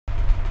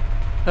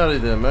Howdy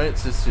there,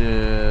 mates. It's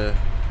your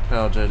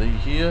pal JD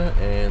here,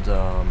 and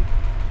I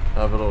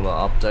have a little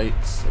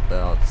update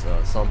about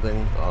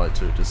something I like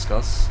to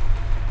discuss,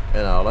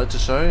 and I'd like to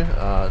show.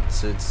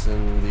 It's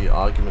in the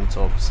argument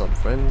of some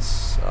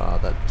friends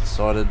that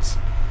decided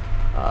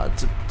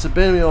to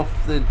ban me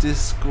off their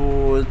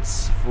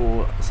Discords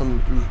for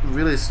some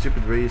really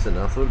stupid reason.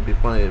 I thought it'd be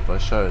funny if I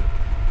showed.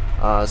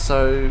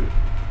 So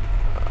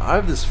I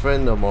have this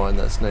friend of mine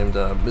that's named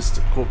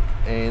Mr. Cook,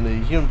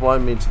 and he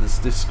invited me to this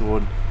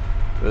Discord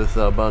with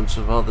a bunch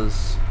of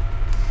others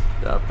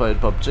that played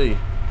PUBG,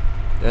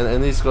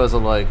 and these guys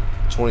are like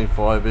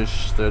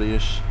 25-ish,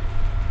 30-ish.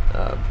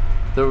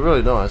 They were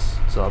really nice,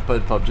 so I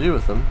played PUBG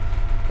with them,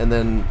 and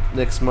then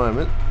next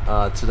moment,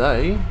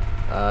 today,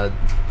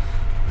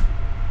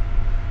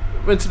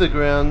 went to the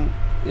ground.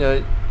 You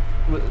know,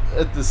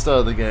 at the start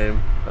of the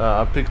game,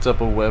 I picked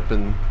up a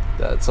weapon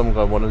that some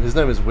guy wanted. His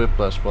name is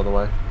Whiplash, by the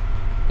way,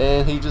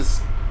 and he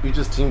just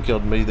team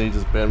killed me. Then he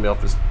just banned me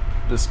off his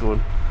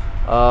Discord.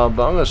 But I'm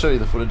going to show you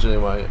the footage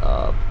anyway.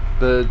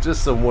 But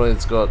just the one,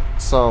 it's got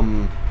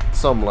some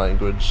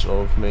language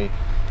of me.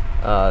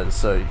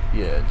 So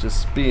yeah,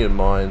 just be in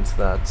mind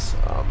that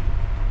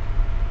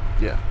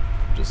yeah,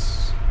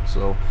 just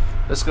so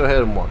let's go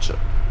ahead and watch it.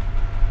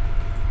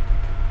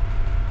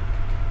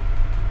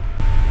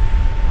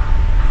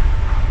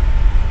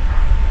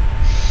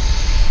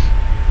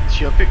 It's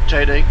your pick,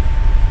 JD.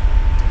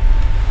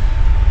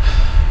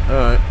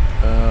 Alright,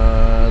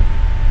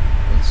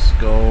 let's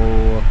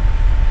go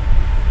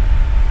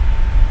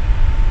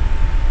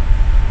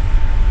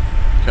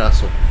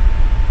Castle.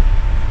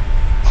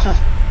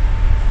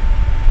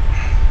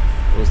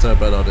 Was that a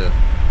bad idea?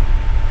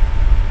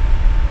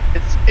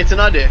 It's an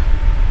idea.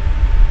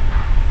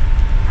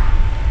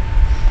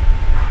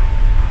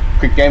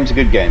 Quick game's a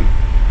good game.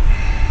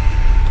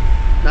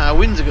 Nah, a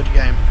win's a good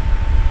game.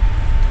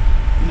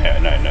 No.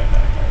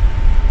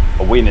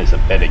 A win is a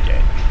better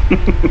game.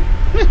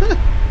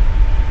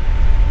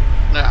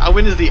 No, a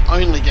win is the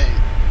only game.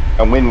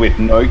 A win with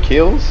no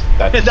kills?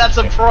 That's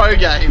a pro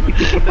game.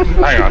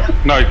 Hang on,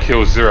 no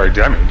kills, 0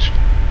 damage.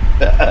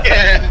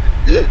 Yeah.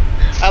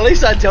 At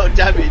least I dealt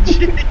damage.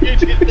 You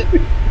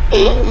didn't.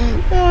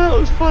 Oh, that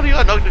was funny.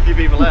 I knocked a few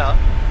people out.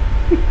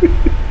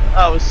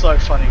 That was so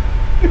funny.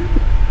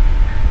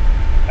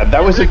 And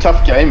that was a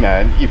tough game,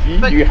 man. If you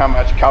knew how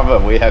much cover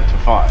we had to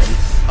find.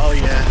 Oh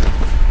yeah.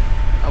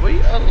 Are we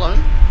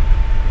alone?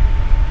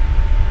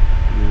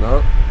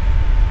 No.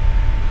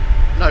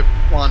 Nope,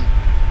 one.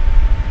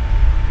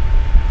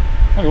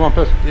 Only one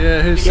person.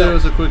 Yeah, who said it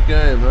was a quick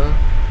game, huh?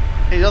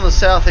 He's on the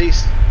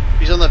southeast.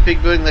 He's on the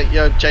big building that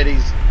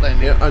JD's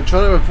landing. Yeah, I'm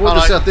trying to avoid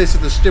the southeast,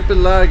 and the stupid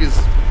lag is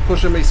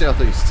pushing me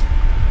southeast.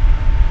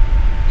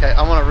 Okay,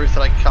 I'm on a roof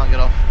that I can't get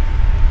off.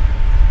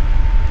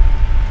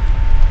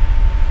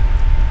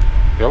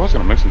 Yeah, I was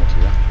going to mention that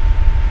to you.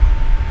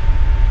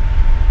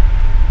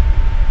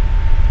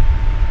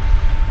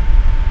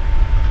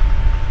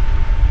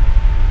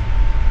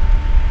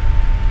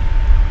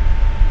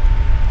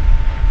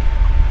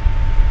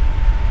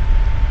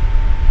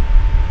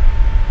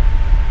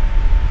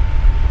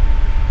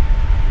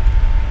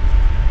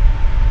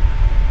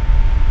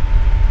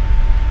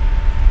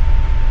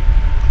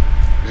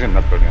 He's in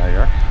that building, are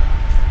you?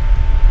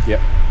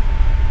 Yep.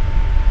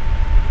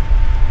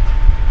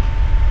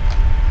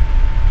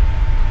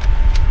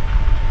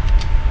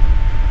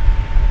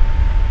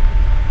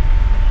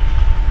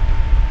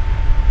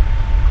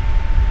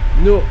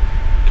 No.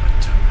 God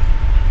damn it.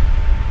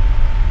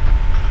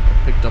 I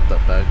picked up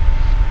that bag.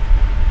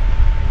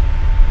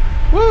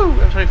 Woo!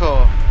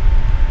 M24.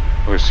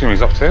 We assume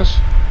he's upstairs.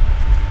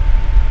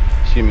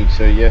 Assuming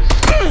so, yes.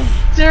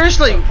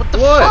 Seriously, what the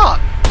What? fuck?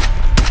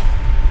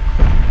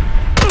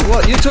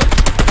 What? You took...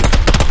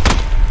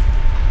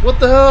 What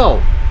the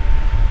hell?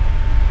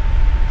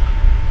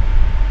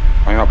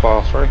 Hang up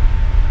bar 3.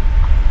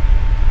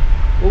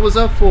 What was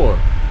that for?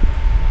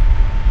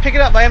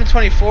 Picking up my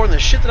M24 and the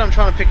shit that I'm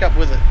trying to pick up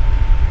with it.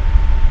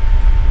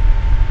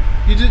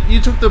 You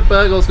took the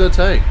bag I was gonna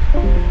take.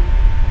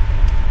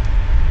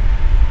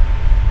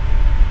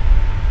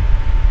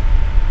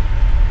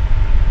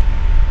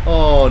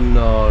 Oh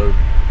no.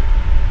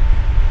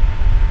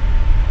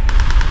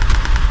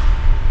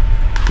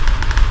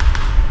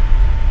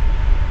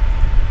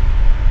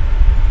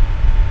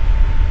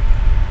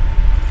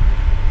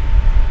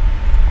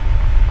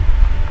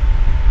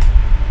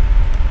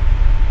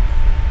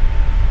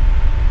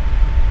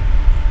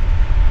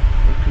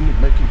 I couldn't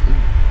make it in.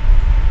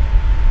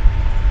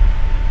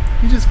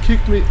 He just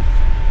kicked me.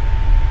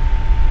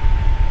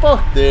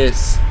 Fuck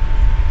this.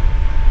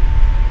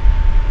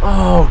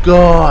 Oh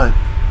god.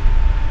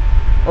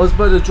 I was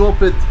about to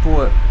drop it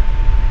for it.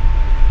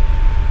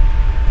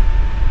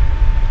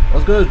 I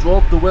was gonna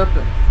drop the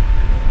weapon.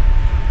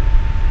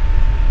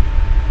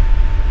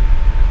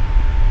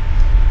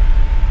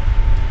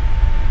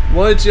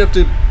 Why did you have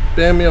to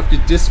ban me off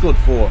your Discord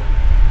for?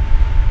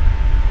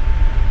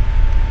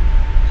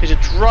 Because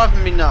you're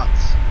driving me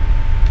nuts.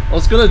 I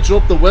was gonna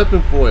drop the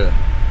weapon for you.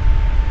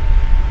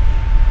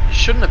 You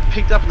shouldn't have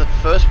picked up in the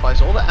first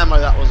place all the ammo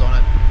that was on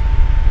it.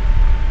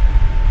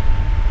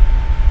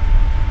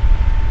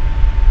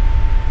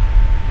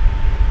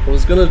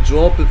 gonna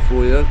drop it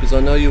for you because I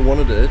know you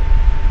wanted it.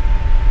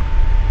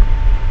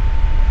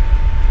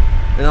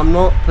 And I'm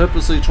not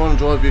purposely trying to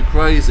drive you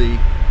crazy.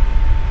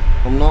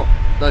 I'm not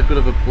that good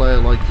of a player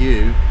like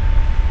you.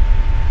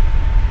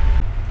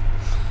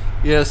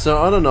 Yeah,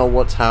 so I don't know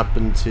what's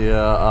happened here.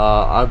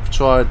 I've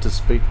tried to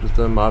speak with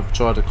them. I've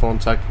tried to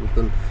contact with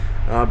them.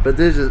 But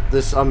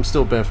this, I'm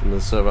still banned from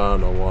the server. I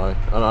don't know why.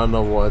 I don't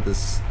know why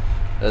this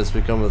has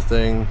become a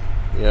thing.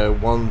 You know,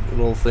 one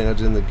little thing I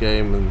did in the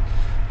game and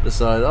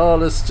decide, oh,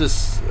 let's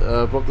just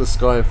block this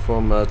guy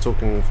from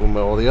talking from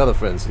all the other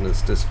friends in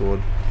this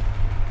Discord,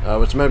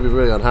 which made me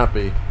really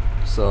unhappy.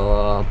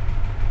 So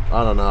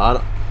I don't know.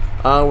 I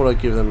don't want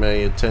to give them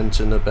any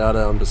attention about it.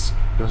 I'm just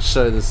gonna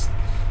show this.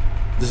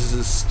 This is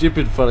a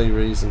stupid, funny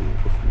reason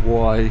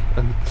why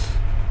I'm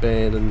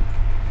banned, and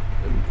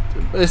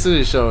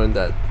basically showing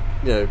that,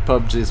 you know,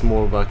 PUBG is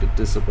more of like a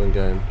discipline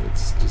game.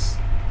 It's just,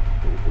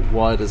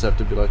 why does it have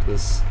to be like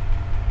this?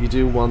 You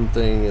do one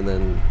thing and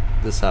then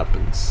this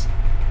happens.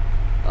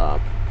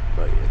 But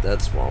yeah,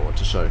 that's what I want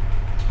to show.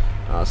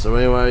 So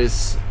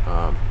anyways,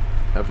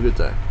 have a good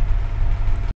day.